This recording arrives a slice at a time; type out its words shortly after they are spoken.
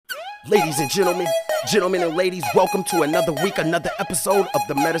Ladies and gentlemen and ladies, welcome to another week, another episode of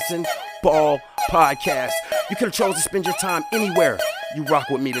the Medicine Ball Podcast. You could have chosen to spend your time anywhere. You rock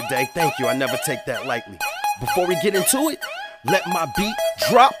with me today. Thank you. I never take that lightly. Before we get into it, let my beat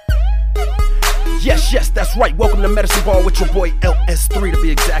drop. Yes, that's right. Welcome to Medicine Ball with your boy LS3 to be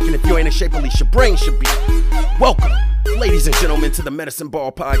exact. And if you ain't in shape, at least your brain should be. Welcome, ladies and gentlemen, to the Medicine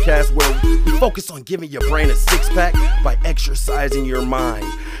Ball Podcast, where we focus on giving your brain a six-pack by exercising your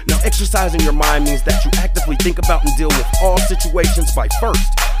mind. Now, exercising your mind means that you actively think about and deal with all situations by first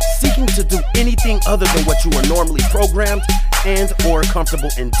seeking to do anything other than what you are normally programmed and or comfortable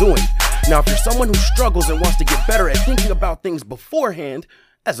in doing. Now, if you're someone who struggles and wants to get better at thinking about things beforehand,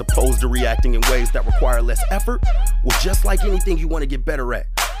 as opposed to reacting in ways that require less effort, well, just like anything you want to get better at,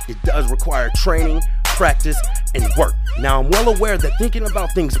 it does require training, practice, and work. Now, I'm well aware that thinking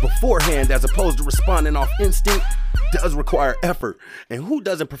about things beforehand as opposed to responding off instinct does require effort. And who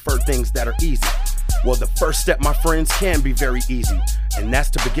doesn't prefer things that are easy? Well, the first step, my friends, can be very easy, and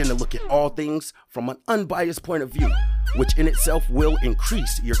that's to begin to look at all things from an unbiased point of view, which in itself will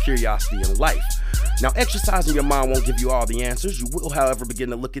increase your curiosity in life. Now, exercising your mind won't give you all the answers. You will, however, begin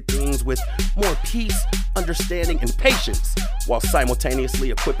to look at things with more peace, understanding, and patience, while simultaneously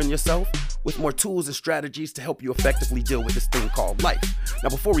equipping yourself with more tools and strategies to help you effectively deal with this thing called life. Now,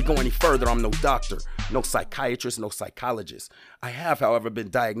 before we go any further, I'm no doctor, no psychiatrist, no psychologist. I have, however, been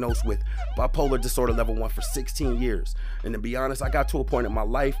diagnosed with bipolar disorder level 1 for 16 years. And to be honest, I got to a point in my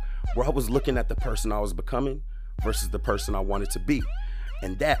life where I was looking at the person I was becoming versus the person I wanted to be.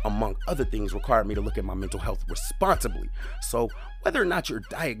 And that, among other things, required me to look at my mental health responsibly. So whether or not you're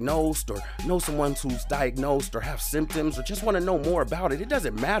diagnosed or know someone who's diagnosed or have symptoms or just want to know more about it, it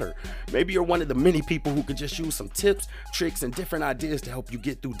doesn't matter. Maybe you're one of the many people who could just use some tips, tricks, and different ideas to help you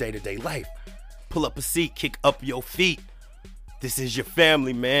get through day-to-day life. Pull up a seat, kick up your feet. This is your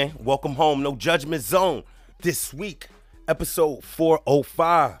family, man. Welcome home, no judgment zone. This week, episode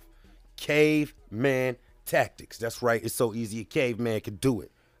 405, Caveman Tactics. That's right, it's so easy a caveman can do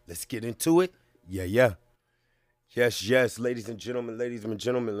it. Let's get into it. Yeah. Yes, ladies and gentlemen, let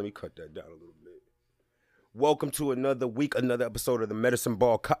me cut that down a little bit. Welcome to another week, another episode of the Medicine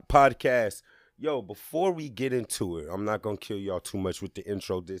Ball Podcast. Yo, before we get into it, I'm not going to kill y'all too much with the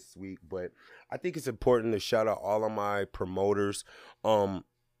intro this week, but I think it's important to shout out all of my promoters,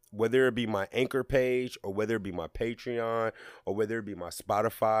 whether it be my Anchor page or whether it be my Patreon or whether it be my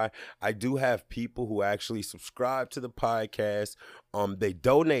Spotify. I do have people who actually subscribe to the podcast. They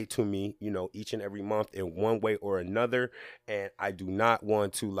donate to me, each and every month in one way or another, and I do not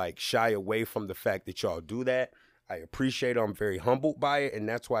want to shy away from the fact that y'all do that. I appreciate it. I'm very humbled by it, and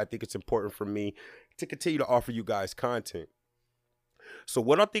that's why I think it's important for me to continue to offer you guys content. So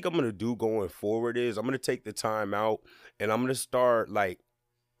what I think I'm going to do going forward is I'm going to take the time out, and I'm going to start, I'm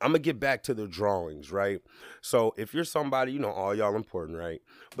going to get back to the drawings, right? So if you're somebody, all y'all important, right?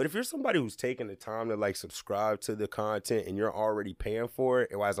 But if you're somebody who's taking the time to, subscribe to the content and you're already paying for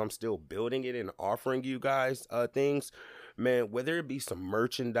it, as I'm still building it and offering you guys things, man, whether it be some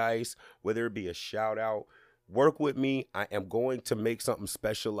merchandise, whether it be a shout out, work with me. I am going to make something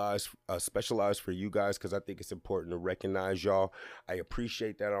specialized for you guys because I think it's important to recognize y'all. I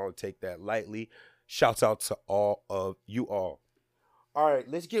appreciate that. I don't take that lightly. Shouts out to all of you all. All right,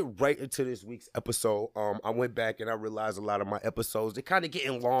 let's get right into this week's episode. I went back and I realized a lot of my episodes, they're kind of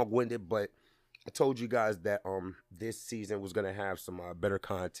getting long-winded, but I told you guys that this season was going to have some better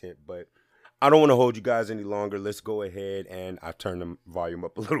content, but I don't want to hold you guys any longer. Let's go ahead and I turned the volume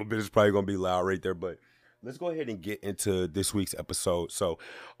up a little bit. It's probably going to be loud right there, but let's go ahead and get into this week's episode. So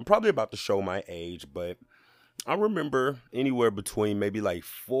I'm probably about to show my age, but I remember anywhere between maybe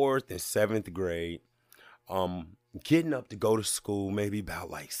 4th and 7th grade, getting up to go to school, maybe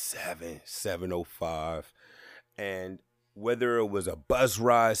about 7:05. And whether it was a bus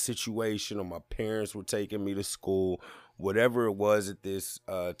ride situation or my parents were taking me to school, whatever it was at this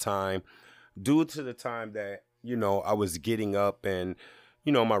time, due to the time that, I was getting up and,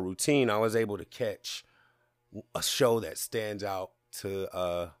 my routine, I was able to catch a show that stands out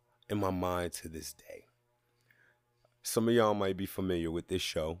in my mind to this day. Some of y'all might be familiar with this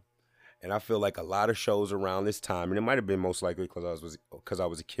show, and I feel like a lot of shows around this time, and it might have been most likely because I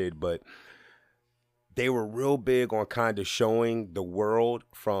was a kid, but they were real big on kind of showing the world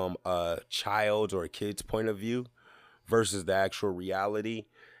from a child's or a kid's point of view versus the actual reality.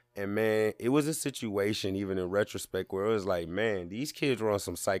 And man, it was a situation, even in retrospect, where it was like, man, these kids were on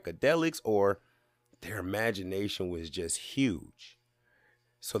some psychedelics or their imagination was just huge.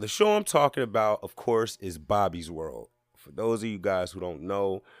 So the show I'm talking about, of course, is Bobby's World. For those of you guys who don't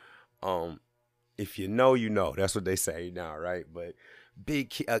know, if you know, you know. That's what they say now, right? But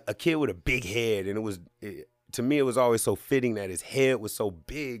a kid with a big head, and to me, it was always so fitting that his head was so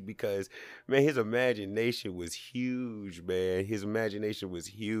big because, man, his imagination was huge, man. His imagination was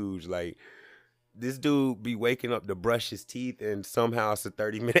huge. Like, this dude be waking up to brush his teeth, and somehow it's a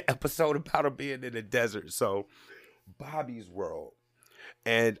 30-minute episode about him being in the desert. So, Bobby's World.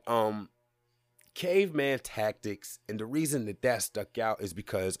 And Caveman Tactics, and the reason that stuck out is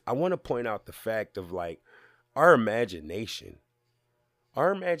because I want to point out the fact of, like, our imaginations,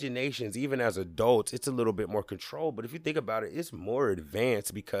 even as adults, it's a little bit more controlled. But if you think about it, it's more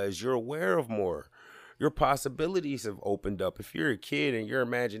advanced because you're aware of more. Your possibilities have opened up. If you're a kid and your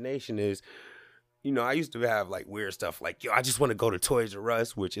imagination is, I used to have like weird stuff like, I just want to go to Toys R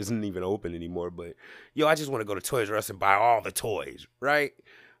Us, which isn't even open anymore. But, I just want to go to Toys R Us and buy all the toys, right?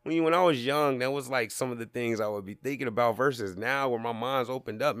 When I was young, that was like some of the things I would be thinking about versus now where my mind's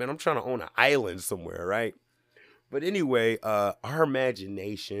opened up, man, I'm trying to own an island somewhere, right? But anyway, our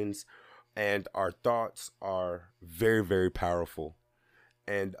imaginations and our thoughts are very, very powerful.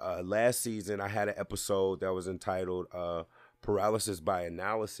 And last season, I had an episode that was entitled Paralysis by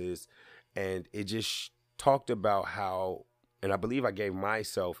Analysis. And it just talked about how, and I believe I gave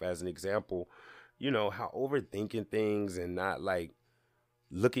myself as an example, how overthinking things and not like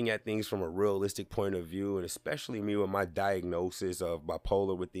looking at things from a realistic point of view, and especially me with my diagnosis of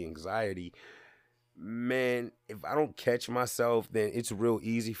bipolar with the anxiety, man, if I don't catch myself, then it's real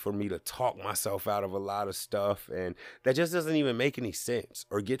easy for me to talk myself out of a lot of stuff. And that just doesn't even make any sense,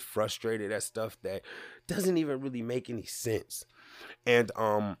 or get frustrated at stuff that doesn't even really make any sense. And,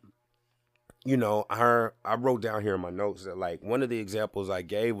 I wrote down here in my notes that like one of the examples I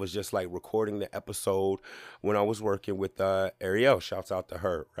gave was just like recording the episode when I was working with Ariel. Shouts out to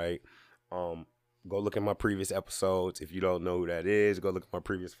her, right? Go look at my previous episodes. If you don't know who that is, go look at my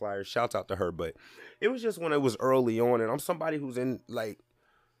previous flyers. Shouts out to her. But it was just when it was early on, and I'm somebody who's in like,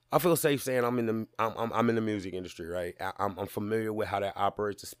 I feel safe saying I'm in the music industry, right? I'm familiar with how that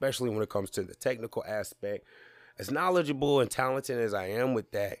operates, especially when it comes to the technical aspect. As knowledgeable and talented as I am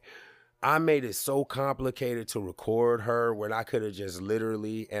with that, I made it so complicated to record her when I could have just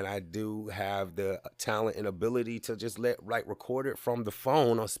literally, and I do have the talent and ability to just record it from the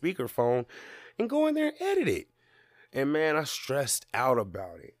phone on speakerphone and go in there and edit it. And man, I stressed out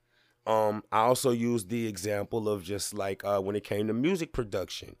about it. I also used the example of just like when it came to music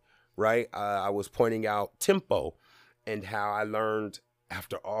production, right? I was pointing out tempo and how I learned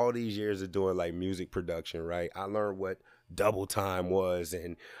after all these years of doing like music production, right? I learned what double time was,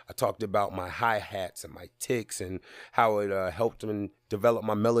 and I talked about my hi-hats and my ticks and how it helped me develop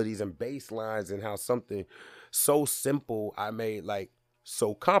my melodies and bass lines, and how something so simple I made like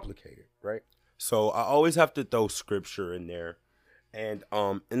so complicated, right? So I always have to throw scripture in there. And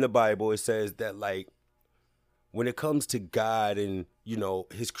in the Bible it says that like when it comes to God and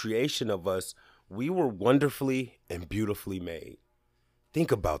his creation of us, we were wonderfully and beautifully made.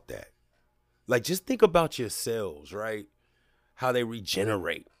 Think about that. Like, just think about your cells, right? How they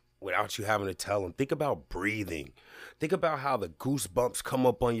regenerate without you having to tell them. Think about breathing. Think about how the goosebumps come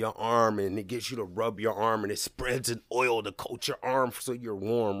up on your arm and it gets you to rub your arm and it spreads an oil to coat your arm so you're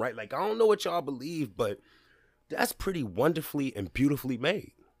warm, right? Like, I don't know what y'all believe, but that's pretty wonderfully and beautifully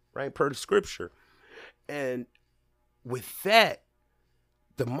made, right? Per the scripture. And with that,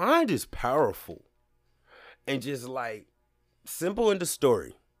 the mind is powerful. And just like simple in the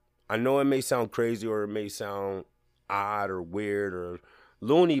story. I know it may sound crazy or it may sound odd or weird or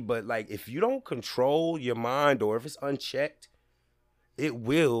loony, but like if you don't control your mind or if it's unchecked, it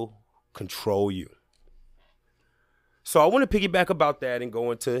will control you. So I want to piggyback about that and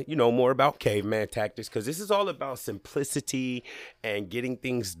go into, more about Caveman Tactics, because this is all about simplicity and getting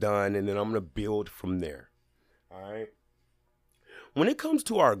things done, and then I'm going to build from there. All right. When it comes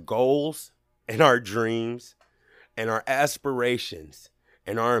to our goals and our dreams and our aspirations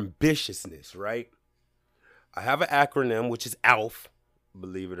and our ambitiousness, right? I have an acronym, which is ALF,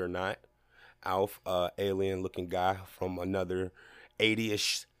 believe it or not. ALF, alien-looking guy from another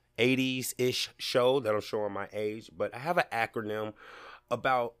 80s-ish show that I'm showing my age. But I have an acronym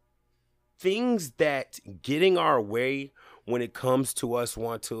about things that getting our way when it comes to us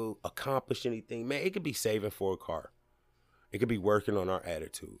want to accomplish anything. Man, it could be saving for a car. It could be working on our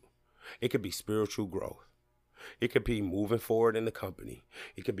attitude. It could be spiritual growth. It could be moving forward in the company.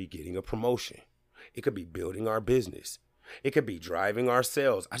 It could be getting a promotion. It could be building our business. It could be driving our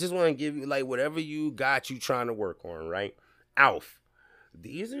sales. I just want to give you like whatever you got you trying to work on, right? ALF.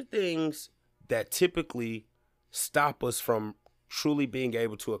 These are things that typically stop us from truly being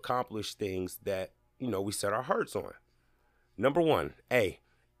able to accomplish things that, we set our hearts on. Number one,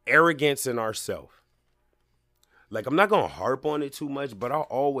 arrogance in ourself. Like, I'm not going to harp on it too much, but I'll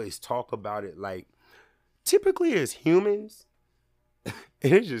always talk about it. Like, typically as humans,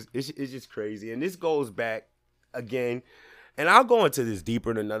 and it's just crazy. And this goes back again, and I'll go into this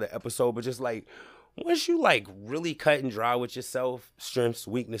deeper in another episode, but just like, once you like really cut and dry with yourself, strengths,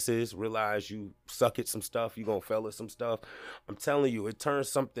 weaknesses, realize you suck at some stuff, you gonna fail at some stuff, I'm telling you, it turns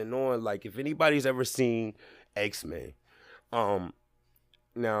something on. Like, if anybody's ever seen X-Men, now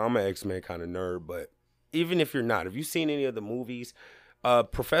I'm an X-Men kind of nerd, but even if you're not, if you've seen any of the movies,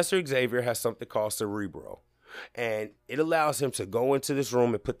 Professor Xavier has something called Cerebro. And it allows him to go into this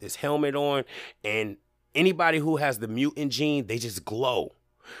room and put this helmet on, and anybody who has the mutant gene, they just glow.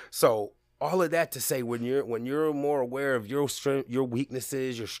 So all of that to say, when you're more aware of your strength, your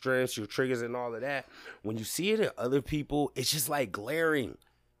weaknesses, your strengths, your triggers, and all of that, when you see it in other people, it's just like glaring.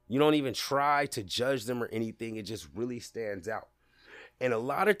 You don't even try to judge them or anything. It just really stands out. And a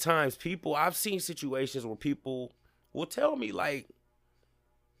lot of times I've seen situations where people will tell me like,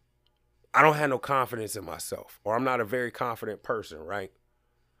 I don't have no confidence in myself, or I'm not a very confident person, right?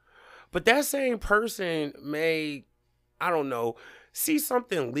 But that same person may, I don't know, see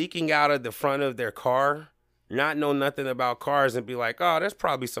something leaking out of the front of their car, not know nothing about cars, and be like, oh, that's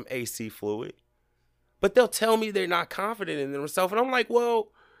probably some AC fluid. But they'll tell me they're not confident in themselves. And I'm like,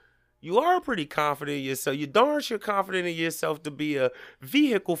 well, you are pretty confident in yourself. You darn sure confident in yourself to be a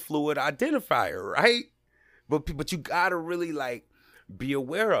vehicle fluid identifier, right? But you gotta really like be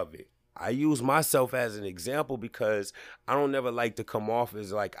aware of it. I use myself as an example because I don't never like to come off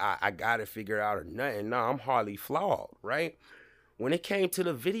as like I got it figured out or nothing. No, I'm hardly flawed, right? When it came to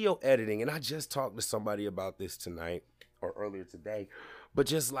the video editing, and I just talked to somebody about this tonight or earlier today, but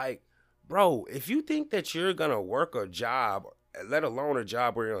just like, bro, if you think that you're going to work a job, let alone a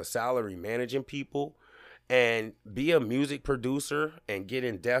job where you're on a salary managing people, and be a music producer and get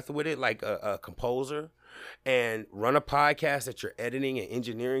in depth with it like a composer, and run a podcast that you're editing and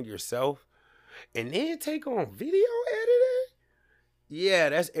engineering yourself, and then take on video editing, yeah,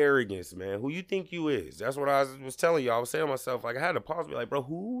 that's arrogance, man. Who you think you is? That's what I was telling you. I was saying to myself, like, I had to pause and be like, bro,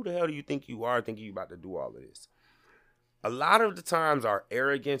 who the hell do you think you are thinking you about to do all of this? A lot of the times our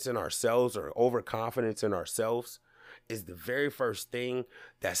arrogance in ourselves or overconfidence in ourselves is the very first thing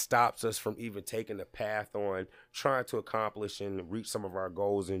that stops us from even taking the path on trying to accomplish and reach some of our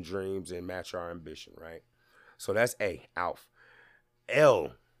goals and dreams and match our ambition, right? So that's A, Alf.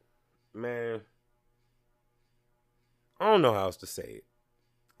 L, man, I don't know how else to say it.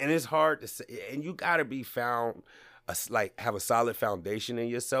 And it's hard to say. And you got to be found, have a solid foundation in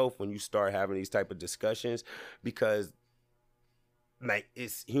yourself when you start having these type of discussions, because like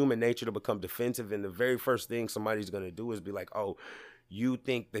it's human nature to become defensive. And the very first thing somebody's going to do is be like, oh, you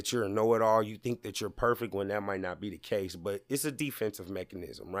think that you're a know-it-all. You think that you're perfect, when that might not be the case. But it's a defensive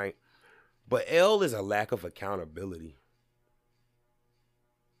mechanism, right? But L is a lack of accountability.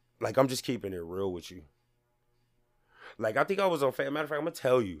 Like, I'm just keeping it real with you. Like, I think I was on, matter of fact, I'm going to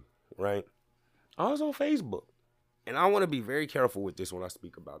tell you, right? I was on Facebook. And I want to be very careful with this when I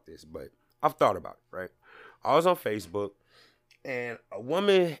speak about this, but I've thought about it, right? I was on Facebook, and a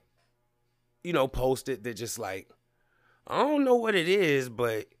woman, posted that just like, I don't know what it is,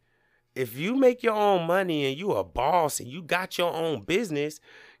 but if you make your own money and you a boss and you got your own business,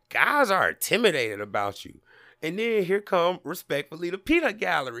 guys are intimidated about you. And then here come, respectfully, the peanut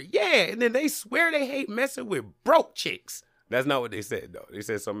gallery. Yeah, and then they swear they hate messing with broke chicks. That's not what they said, though. They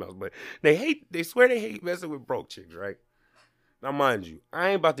said something else. But they swear they hate messing with broke chicks, right? Now, mind you, I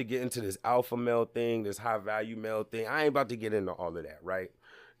ain't about to get into this alpha male thing, this high value male thing. I ain't about to get into all of that, right?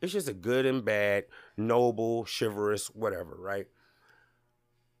 It's just a good and bad, noble, chivalrous, whatever, right?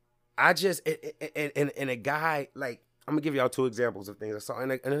 And a guy, like, I'm going to give y'all two examples of things I saw.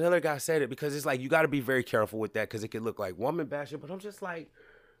 And another guy said it, because it's like, you got to be very careful with that, because it could look like woman bashing. But I'm just like,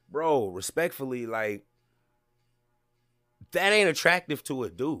 bro, respectfully, like, that ain't attractive to a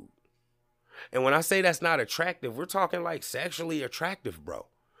dude. And when I say that's not attractive, we're talking like sexually attractive, bro.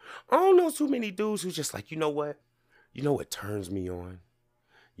 I don't know too many dudes who's just like, you know what? You know what turns me on?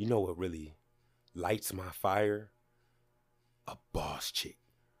 You know what really lights my fire? A boss chick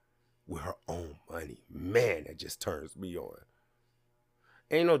with her own money. Man, that just turns me on.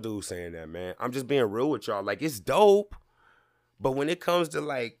 Ain't no dude saying that, man. I'm just being real with y'all. Like, it's dope. But when it comes to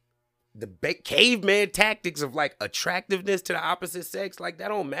like the caveman tactics of like attractiveness to the opposite sex, like, that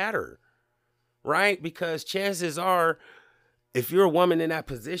don't matter. Right? Because chances are, if you're a woman in that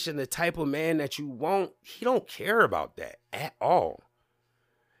position, the type of man that you want, he don't care about that at all.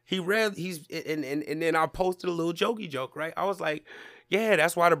 And then I posted a little jokey joke, right? I was like, yeah,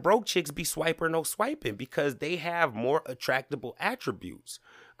 that's why the broke chicks be swiper no swiping, because they have more attractable attributes.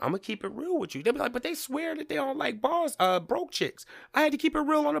 I'm going to keep it real with you. They be like, but they swear that they don't like broke chicks. I had to keep it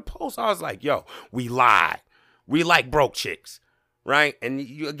real on the post. I was like, yo, we lie. We like broke chicks, right? And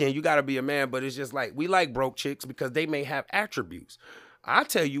you got to be a man, but it's just like, we like broke chicks because they may have attributes. I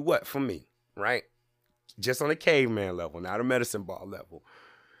tell you what, for me, right? Just on a caveman level, not a medicine ball level.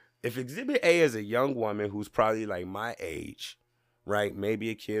 If Exhibit A is a young woman who's probably like my age, right? Maybe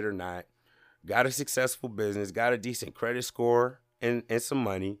a kid or not, got a successful business, got a decent credit score and some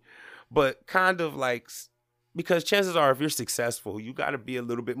money, but kind of like, because chances are if you're successful, you got to be a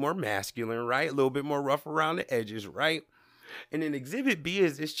little bit more masculine, right? A little bit more rough around the edges, right? And then Exhibit B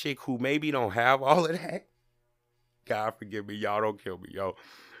is this chick who maybe don't have all of that. God forgive me, y'all, don't kill me, yo.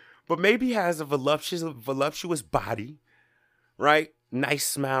 But maybe has a voluptuous body, right? Nice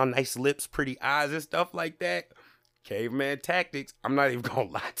smile, nice lips, pretty eyes and stuff like that. Caveman tactics. I'm not even gonna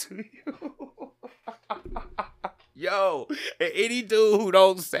lie to you. Yo, any dude who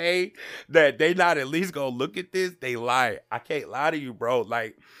don't say that they not at least gonna look at this, they lie. I can't lie to you, bro.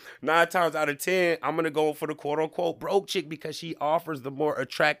 Like 9 times out of 10, I'm gonna go for the quote unquote broke chick because she offers the more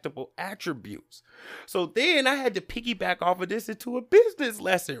attractable attributes. So then I had to piggyback off of this into a business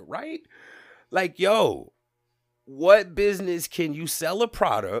lesson, right? Like, yo, what business can you sell a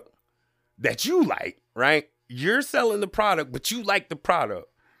product that you like, right? You're selling the product, but you like the product.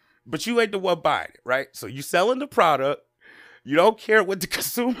 But you ain't the one buying it, right? So you selling the product. You don't care what the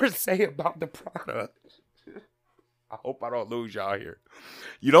consumers say about the product. I hope I don't lose y'all here.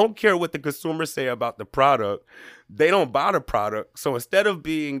 You don't care what the consumers say about the product. They don't buy the product. So instead of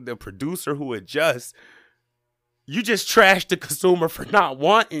being the producer who adjusts, you just trash the consumer for not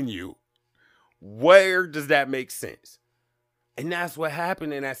wanting you. Where does that make sense? And that's what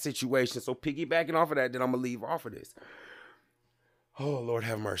happened in that situation. So piggybacking off of that, then I'm going to leave off of this. Oh, Lord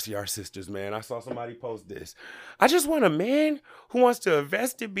have mercy, our sisters, man. I saw somebody post this. I just want a man who wants to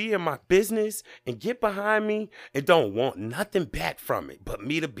invest in me in my business and get behind me and don't want nothing back from it but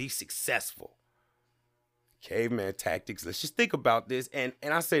me to be successful. Caveman tactics. Let's just think about this. And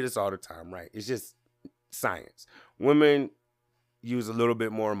I say this all the time, right? It's just science. Women use a little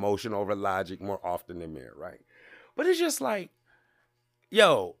bit more emotion over logic more often than men, right? But it's just like,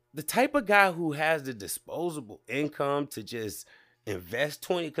 yo, the type of guy who has the disposable income to just invest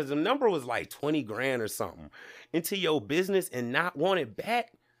 20, because the number was like 20 grand or something, into your business and not want it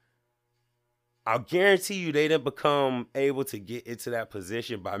back, I'll guarantee you they didn't become able to get into that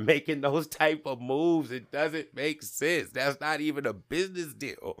position by making those type of moves. It doesn't make sense. That's not even a business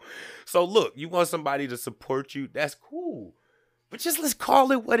deal. So look, you want somebody to support you, that's cool. But just let's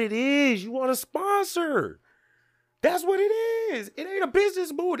call it what it is. You want a sponsor. That's what it is. It ain't a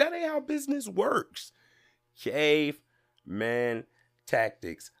business move. That ain't how business works. Caveman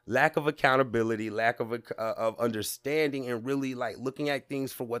tactics, lack of accountability, lack of understanding, and really like looking at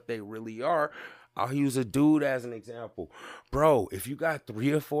things for what they really are. I'll use a dude as an example. Bro, if you got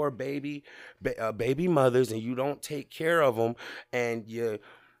 3 or 4 baby mothers and you don't take care of them and you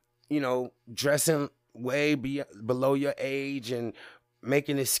dressing way below your age and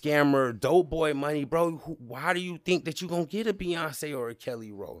making this scammer dope boy money, bro, why do you think that you're going to get a Beyonce or a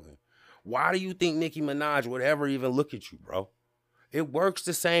Kelly Rowland? Why do you think Nicki Minaj would ever even look at you, bro? It works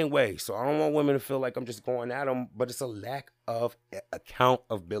the same way. So I don't want women to feel like I'm just going at them, but it's a lack of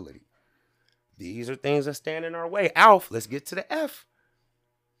accountability. These are things that stand in our way. Alf, let's get to the F.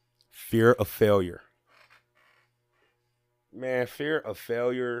 Fear of failure. Man, fear of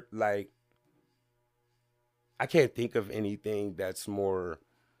failure, like, I can't think of anything that's more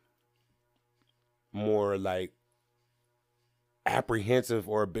like apprehensive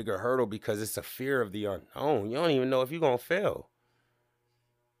or a bigger hurdle, because it's a fear of the unknown. You don't even know if you're going to fail.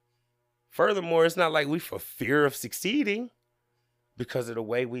 Furthermore, it's not like we for fear of succeeding, because of the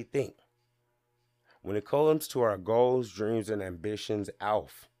way we think. When it comes to our goals, dreams, and ambitions,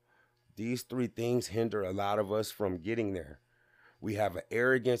 Alf, these 3 things hinder a lot of us from getting there. We have an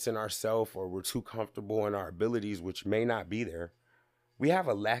arrogance in ourselves, or we're too comfortable in our abilities, which may not be there. We have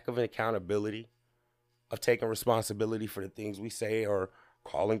a lack of accountability, of taking responsibility for the things we say or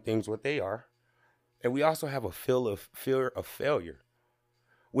calling things what they are. And we also have a fear of failure,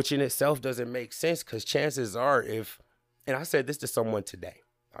 which in itself doesn't make sense, because chances are and I said this to someone today,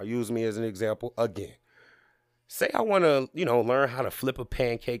 I'll use me as an example again. Say I want to, learn how to flip a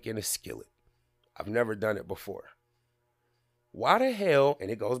pancake in a skillet. I've never done it before. Why the hell,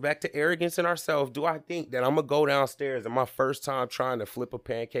 and it goes back to arrogance in ourselves, do I think that I'm going to go downstairs and my first time trying to flip a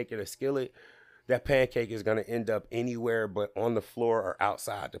pancake in a skillet, that pancake is going to end up anywhere but on the floor or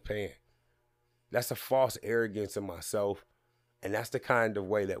outside the pan? That's a false arrogance in myself, and that's the kind of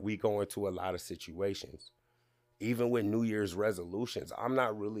way that we go into a lot of situations. even with New Year's resolutions, I'm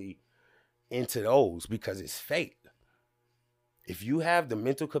not really into those because it's fake. If you have the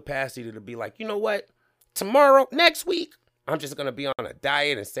mental capacity to be like, you know what, tomorrow, next week, I'm just gonna be on a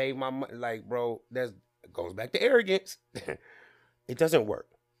diet and save my money, like, bro, that goes back to arrogance. It doesn't work.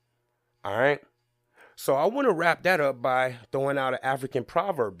 All right. So I want to wrap that up by throwing out an African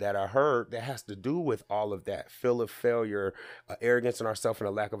proverb that I heard that has to do with all of that: fear of failure, arrogance in ourselves, and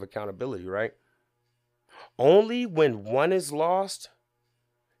a lack of accountability, right? Only when one is lost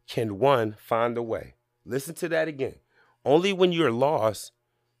can one find a way. Listen to that again. Only when you're lost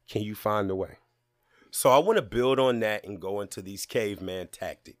can you find a way. So I want to build on that and go into these caveman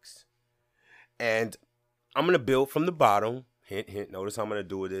tactics. And I'm going to build from the bottom. Hint, hint. Notice how I'm going to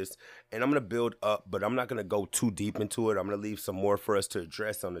do this. And I'm going to build up, but I'm not going to go too deep into it. I'm going to leave some more for us to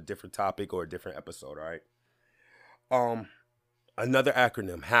address on a different topic or a different episode, all right? Another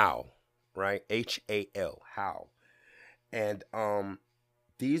acronym, HOW, right? HAL, how. And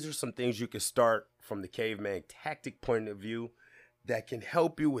these are some things you can start from the caveman tactic point of view that can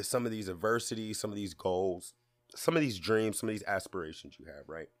help you with some of these adversities, some of these goals, some of these dreams, some of these aspirations you have,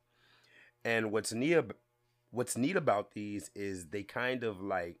 right? And what's neat about these is they kind of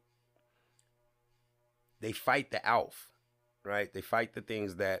like, they fight the ALF, right? They fight the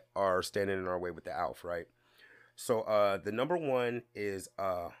things that are standing in our way with the ALF, right? So the number one is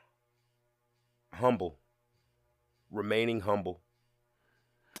humble, remaining humble.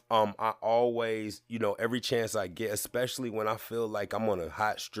 I always, every chance I get, especially when I feel like I'm on a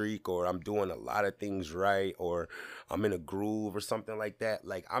hot streak or I'm doing a lot of things right or I'm in a groove or something like that,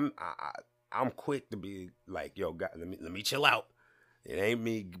 like I'm quick to be like, yo, God, let me chill out. It ain't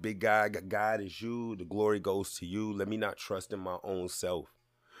me, big guy. God is you. The glory goes to you. Let me not trust in my own self.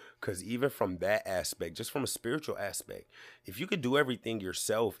 Because even from that aspect, just from a spiritual aspect, if you could do everything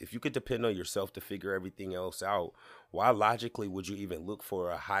yourself, if you could depend on yourself to figure everything else out, why logically would you even look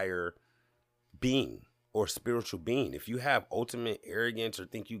for a higher being or spiritual being? If you have ultimate arrogance or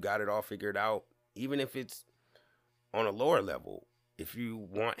think you got it all figured out, even if it's on a lower level, if you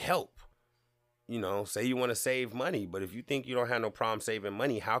want help, say you want to save money, but if you think you don't have no problem saving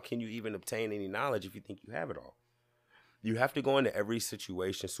money, how can you even obtain any knowledge if you think you have it all? You have to go into every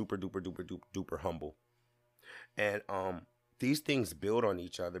situation super duper duper duper duper humble. And these things build on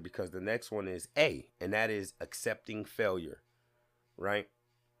each other because the next one is A, and that is accepting failure, right?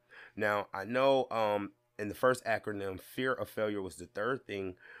 Now, I know in the first acronym, fear of failure was the third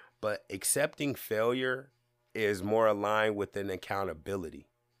thing, but accepting failure is more aligned with an accountability.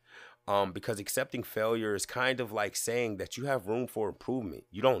 Because accepting failure is kind of like saying that you have room for improvement.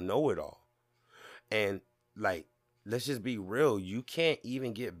 You don't know it all. And like, let's just be real. You can't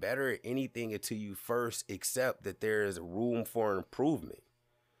even get better at anything until you first accept that there is room for improvement.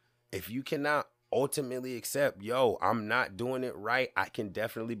 If you cannot ultimately accept, yo, I'm not doing it right, I can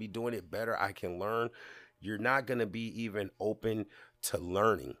definitely be doing it better, I can learn, you're not going to be even open to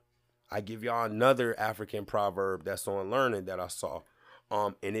learning. I give y'all another African proverb that's on learning that I saw.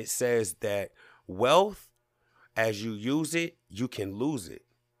 And it says that wealth, as you use it, you can lose it,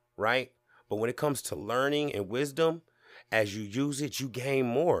 right? But when it comes to learning and wisdom, as you use it, you gain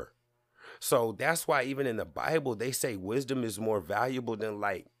more. So that's why even in the Bible, they say wisdom is more valuable than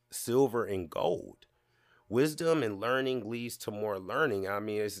like silver and gold. Wisdom and learning leads to more learning. I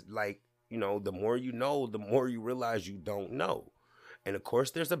mean, it's like, the more you know, the more you realize you don't know. And of course,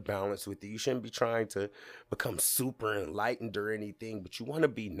 there's a balance with it. You shouldn't be trying to become super enlightened or anything, but you want to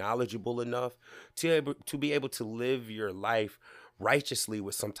be knowledgeable enough to be able to live your life righteously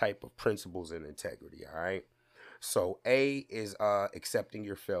with some type of principles and integrity, all right? So A is accepting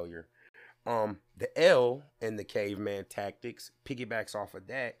your failure. The L in the caveman tactics piggybacks off of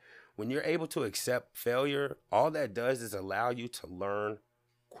that. When you're able to accept failure, all that does is allow you to learn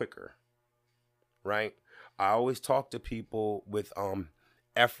quicker, right? I always talk to people with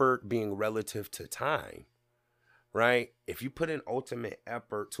effort being relative to time, right? If you put in ultimate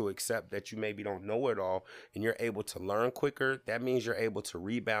effort to accept that you maybe don't know it all and you're able to learn quicker, that means you're able to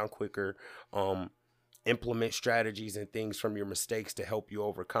rebound quicker, implement strategies and things from your mistakes to help you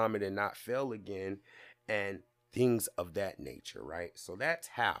overcome it and not fail again, and things of that nature, right? So that's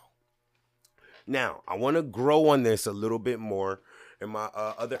how. Now, I want to grow on this a little bit more. In my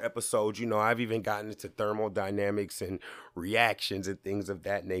other episodes, I've even gotten into thermodynamics and reactions and things of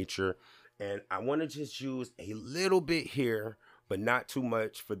that nature. And I want to just use a little bit here, but not too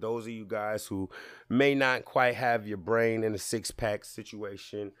much for those of you guys who may not quite have your brain in a six-pack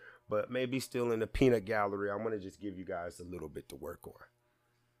situation, but maybe still in the peanut gallery. I'm going to just give you guys a little bit to work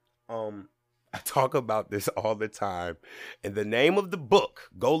on. I talk about this all the time. And the name of the book,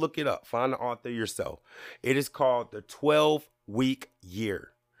 go look it up, find the author yourself. It is called The 12-Week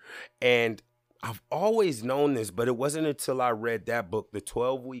Year. And I've always known this, but it wasn't until I read that book, The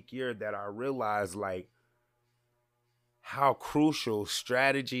 12-Week Year, that I realized like how crucial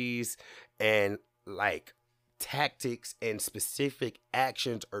strategies and like tactics and specific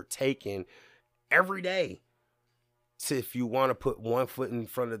actions are taken every day to, if you want to put one foot in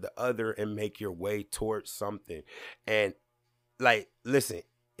front of the other and make your way towards something. And like, listen,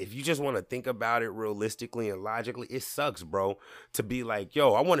 if you just want to think about it realistically and logically, it sucks, bro, to be like,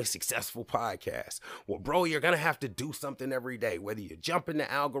 yo, I want a successful podcast. Well, bro, you're going to have to do something every day, whether you jump in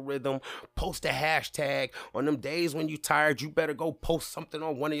the algorithm, post a hashtag. On them days when you're tired, you better go post something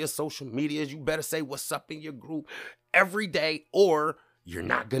on one of your social medias. You better say what's up in your group every day, or you're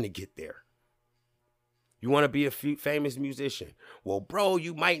not going to get there. You want to be a famous musician? Well, bro,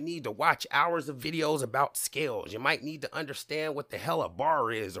 you might need to watch hours of videos about scales. You might need to understand what the hell a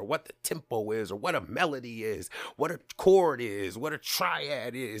bar is, or what the tempo is, or what a melody is, what a chord is, what a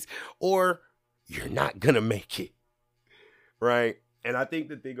triad is, or you're not going to make it, right? And I think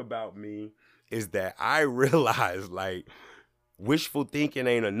the thing about me is that I realize, like, wishful thinking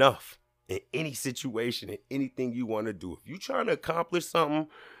ain't enough in any situation, in anything you want to do. If you're trying to accomplish something,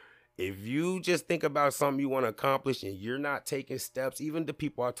 if you just think about something you want to accomplish and you're not taking steps, even the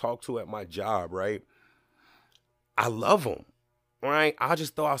people I talk to at my job, right? I love them, right? I'll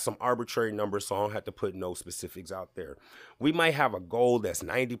just throw out some arbitrary numbers so I don't have to put no specifics out there. We might have a goal that's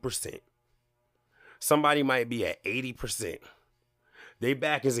 90%. Somebody might be at 80%. Their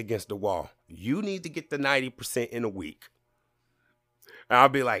back is against the wall. You need to get the 90% in a week. And I'll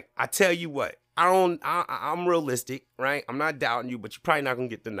be like, I tell you what, I'm realistic, right? I'm not doubting you, but you're probably not going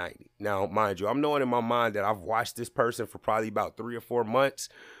to get the 90. Now, mind you, I'm knowing in my mind that I've watched this person for probably about 3 or 4 months,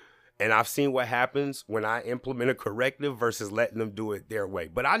 and I've seen what happens when I implement a corrective versus letting them do it their way.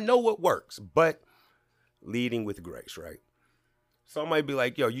 But I know what works, but leading with grace, right? So I might be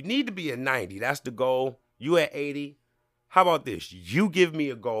like, yo, you need to be at 90. That's the goal. You at 80. How about this? You give me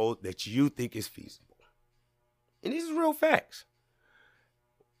a goal that you think is feasible. And these are real facts.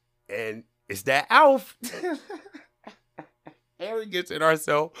 And it's that Alf arrogance in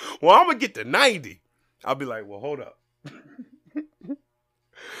ourselves. Well, I'm going to get to 90. I'll be like, well, hold up.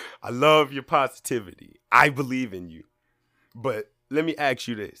 I love your positivity. I believe in you. But let me ask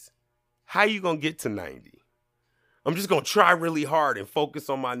you this. How you going to get to 90? I'm just going to try really hard and focus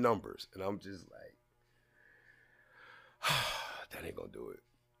on my numbers. And I'm just like, that ain't going to do it.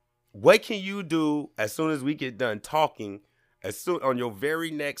 What can you do as soon as we get done talking, as soon on your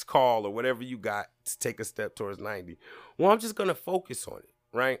very next call or whatever you got to take a step towards 90? Well, I'm just going to focus on it,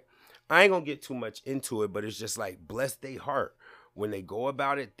 right? I ain't going to get too much into it, but it's just like, bless their heart when they go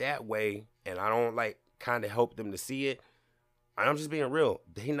about it that way. And I don't like kind of help them to see it. I'm just being real.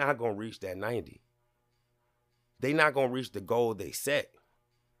 They not going to reach that 90. They not going to reach the goal they set,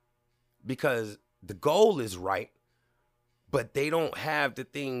 because the goal is right, but they don't have the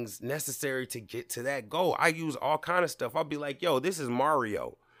things necessary to get to that goal. I use all kind of stuff. I'll be like, yo, this is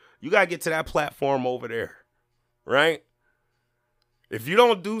Mario. You got to get to that platform over there, right? If you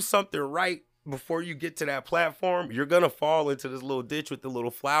don't do something right before you get to that platform, you're going to fall into this little ditch with the little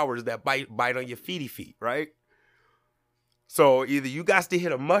flowers that bite on your feet, right? So either you got to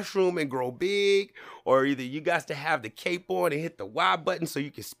hit a mushroom and grow big, or either you got to have the cape on and hit the Y button so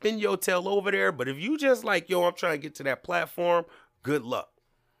you can spin your tail over there. But if you just like, yo, I'm trying to get to that platform, good luck.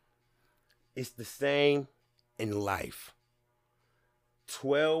 It's the same in life.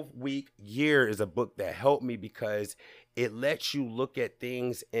 12-Week Year is a book that helped me because it lets you look at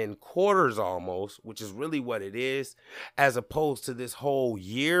things in quarters almost, which is really what it is, as opposed to this whole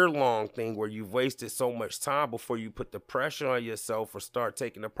year-long thing where you've wasted so much time before you put the pressure on yourself or start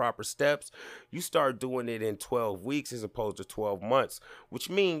taking the proper steps. You start doing it in 12 weeks as opposed to 12 months, which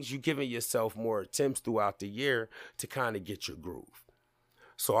means you're giving yourself more attempts throughout the year to kind of get your groove.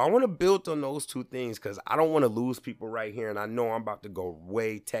 So I want to build on those two things because I don't want to lose people right here. And I know I'm about to go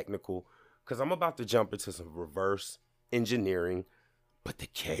way technical because I'm about to jump into some reverse engineering, but the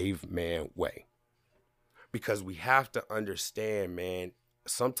caveman way. Because we have to understand, man,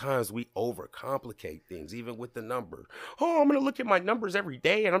 sometimes we overcomplicate things, even with the numbers. Oh, I'm going to look at my numbers every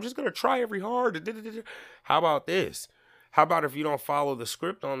day and I'm just going to try every hard. How about this? How about if you don't follow the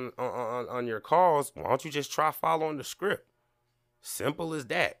script on your calls, why don't you just try following the script? Simple as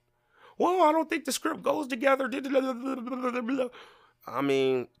that. Well, I don't think the script goes together. I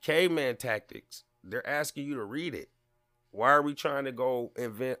mean, caveman tactics. They're asking you to read it. Why are we trying to go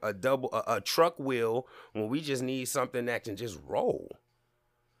invent a truck wheel when we just need something that can just roll?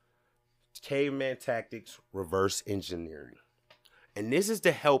 Caveman Tactics Reverse Engineering. And this is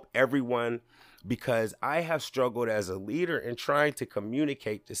to help everyone because I have struggled as a leader in trying to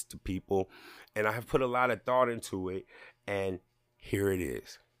communicate this to people. And I have put a lot of thought into it. And here it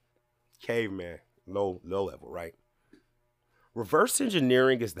is. Caveman, low level, right? Reverse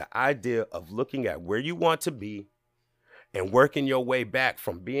engineering is the idea of looking at where you want to be and working your way back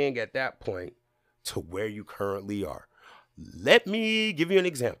from being at that point to where you currently are. Let me give you an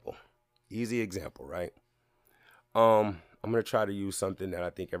example. Easy example, right? I'm going to try to use something that I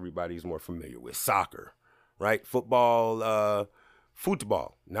think everybody's more familiar with. Soccer, right? Football,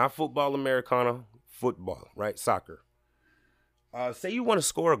 not football Americana, football, right? Soccer. Say you want to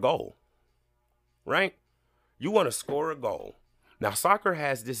score a goal, right? You want to score a goal. Now, soccer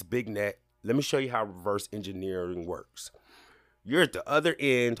has this big net. Let me show you how reverse engineering works. You're at the other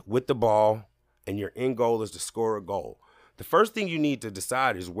end with the ball, and your end goal is to score a goal. The first thing you need to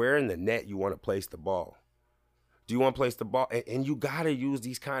decide is where in the net you want to place the ball. Do you want to place the ball? And you got to use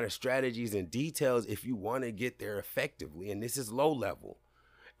these kind of strategies and details if you want to get there effectively. And this is low level.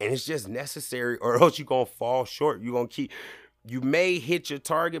 And it's just necessary or else you're going to fall short. You may hit your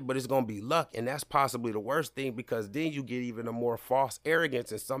target, but it's going to be luck. And that's possibly the worst thing because then you get even a more false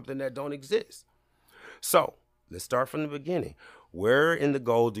arrogance in something that don't exist. So let's start from the beginning. Where in the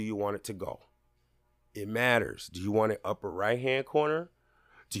goal do you want it to go? It matters. Do you want it upper right-hand corner?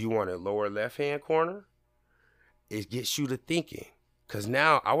 Do you want it lower left-hand corner? It gets you to thinking. Because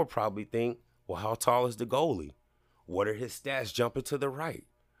now I would probably think, well, how tall is the goalie? What are his stats jumping to the right?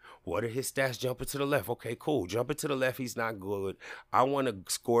 What are his stats jumping to the left? Okay, cool. Jumping to the left, he's not good. I want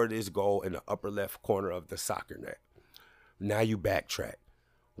to score this goal in the upper left corner of the soccer net. Now you backtrack.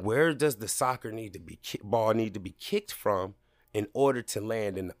 Where does the ball need to be kicked from in order to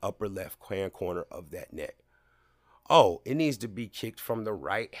land in the upper left-hand corner of that net? Oh, it needs to be kicked from the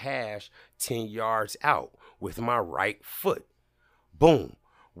right hash 10 yards out with my right foot. Boom.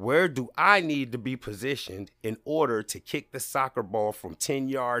 Where do I need to be positioned in order to kick the soccer ball from 10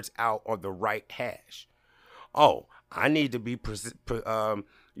 yards out on the right hash? Oh, I need to be placed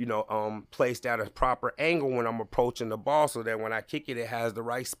at a proper angle when I'm approaching the ball so that when I kick it, it has the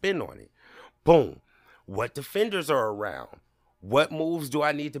right spin on it. Boom. What defenders are around? What moves do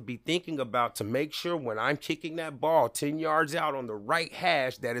I need to be thinking about to make sure when I'm kicking that ball 10 yards out on the right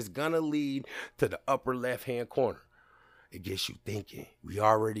hash that is going to lead to the upper left-hand corner? It gets you thinking. We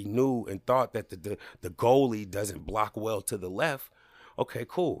already knew and thought that the goalie doesn't block well to the left. Okay,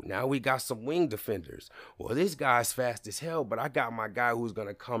 cool. Now we got some wing defenders. Well, this guy's fast as hell, but I got my guy who's going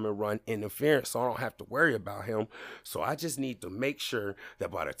to come and run interference, so I don't have to worry about him. So I just need to make sure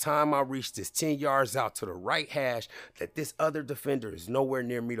that by the time I reach this 10 yards out to the right hash, that this other defender is nowhere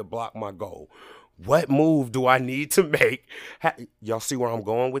near me to block my goal. What move do I need to make? Y'all see where I'm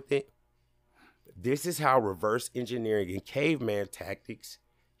going with it? This is how reverse engineering and caveman tactics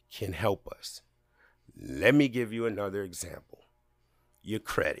can help us. Let me give you another example. Your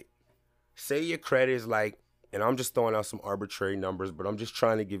credit. Say your credit is like, and I'm just throwing out some arbitrary numbers, but I'm just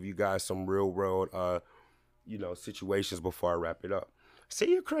trying to give you guys some real world, situations before I wrap it up. Say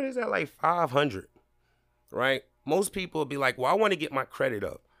your credit is at like 500, right? Most people will be like, well, I want to get my credit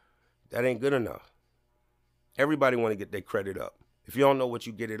up. That ain't good enough. Everybody want to get their credit up. If you don't know what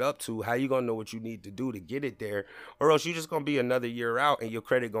you get it up to, how you going to know what you need to do to get it there? Or else you're just going to be another year out and your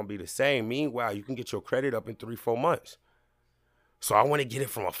credit going to be the same. Meanwhile, you can get your credit up in 3-4 months. So I want to get it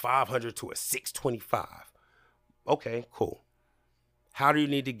from a 500 to a 625. Okay, cool. How do you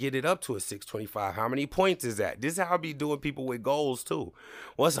need to get it up to a 625? How many points is that? This is how I be doing people with goals too.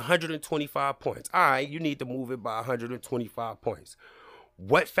 Well, it's 125 points. All right, you need to move it by 125 points.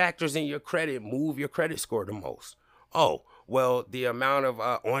 What factors in your credit move your credit score the most? Oh, well, the amount of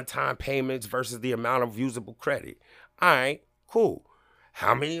on-time payments versus the amount of usable credit. All right, cool.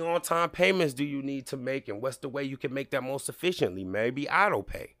 How many on-time payments do you need to make, and what's the way you can make that most efficiently? Maybe auto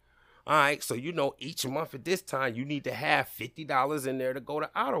pay. All right, so each month at this time, you need to have $50 in there to go to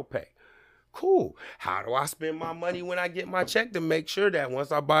auto pay. Cool. How do I spend my money when I get my check to make sure that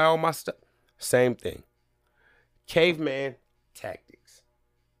once I buy all my stuff? Same thing. Caveman tactics.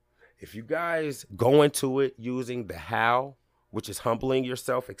 If you guys go into it using the how, which is humbling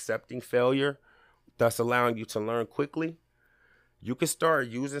yourself, accepting failure, thus allowing you to learn quickly, you can start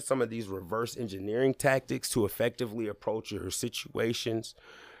using some of these reverse engineering tactics to effectively approach your situations,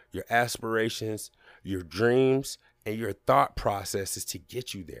 your aspirations, your dreams, and your thought processes to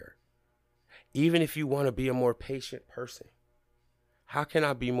get you there. Even if you want to be a more patient person. How can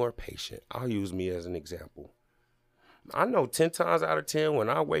I be more patient? I'll use me as an example. I know 10 times out of 10 when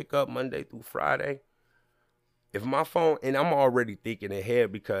I wake up Monday through Friday, If my phone, and I'm already thinking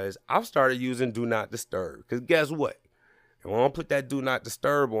ahead because I've started using Do Not Disturb. Because guess what? If I don't put that Do Not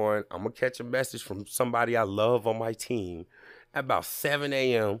Disturb on, I'm going to catch a message from somebody I love on my team at about 7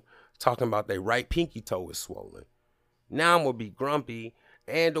 a.m. talking about their right pinky toe is swollen. Now I'm going to be grumpy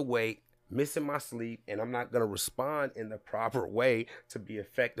and awake, missing my sleep, and I'm not going to respond in the proper way to be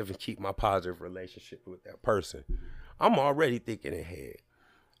effective and keep my positive relationship with that person. I'm already thinking ahead.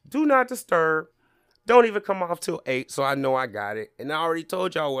 Do Not Disturb. Don't even come off till 8, so I know I got it. And I already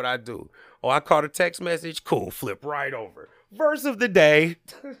told y'all what I do. Oh, I caught a text message? Cool, flip right over. Verse of the day.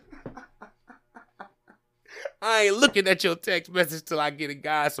 I ain't looking at your text message till I get a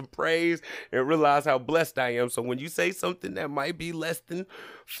guy some praise and realize how blessed I am. So when you say something that might be less than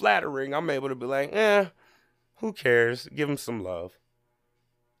flattering, I'm able to be like, who cares? Give him some love.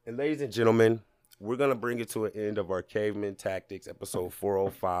 And ladies and gentlemen, we're going to bring it to an end of our Caveman Tactics, episode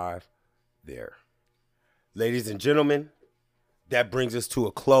 405 there. Ladies and gentlemen, that brings us to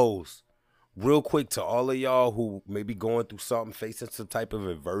a close. Real quick, to all of y'all who may be going through something, facing some type of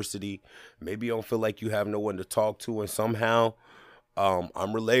adversity, maybe you don't feel like you have no one to talk to, and somehow I'm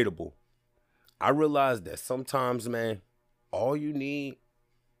relatable. I realize that sometimes, man, all you need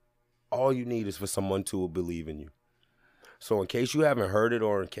is for someone to believe in you. So in case you haven't heard it,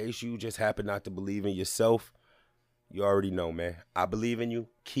 or in case you just happen not to believe in yourself, you already know, man. I believe in you.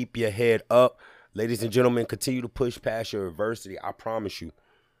 Keep your head up. Ladies and gentlemen, continue to push past your adversity. I promise you,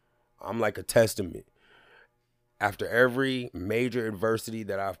 I'm like a testament. After every major adversity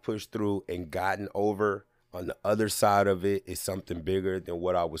that I've pushed through and gotten over, on the other side of it is something bigger than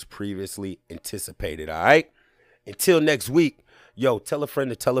what I was previously anticipated, all right? Until next week, yo, tell a friend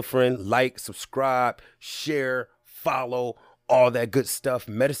to tell a friend, like, subscribe, share, follow, all that good stuff.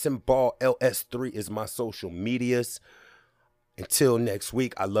 Medicine Ball LS3 is my social medias. Until next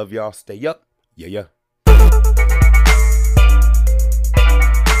week, I love y'all. Stay up. Yeah.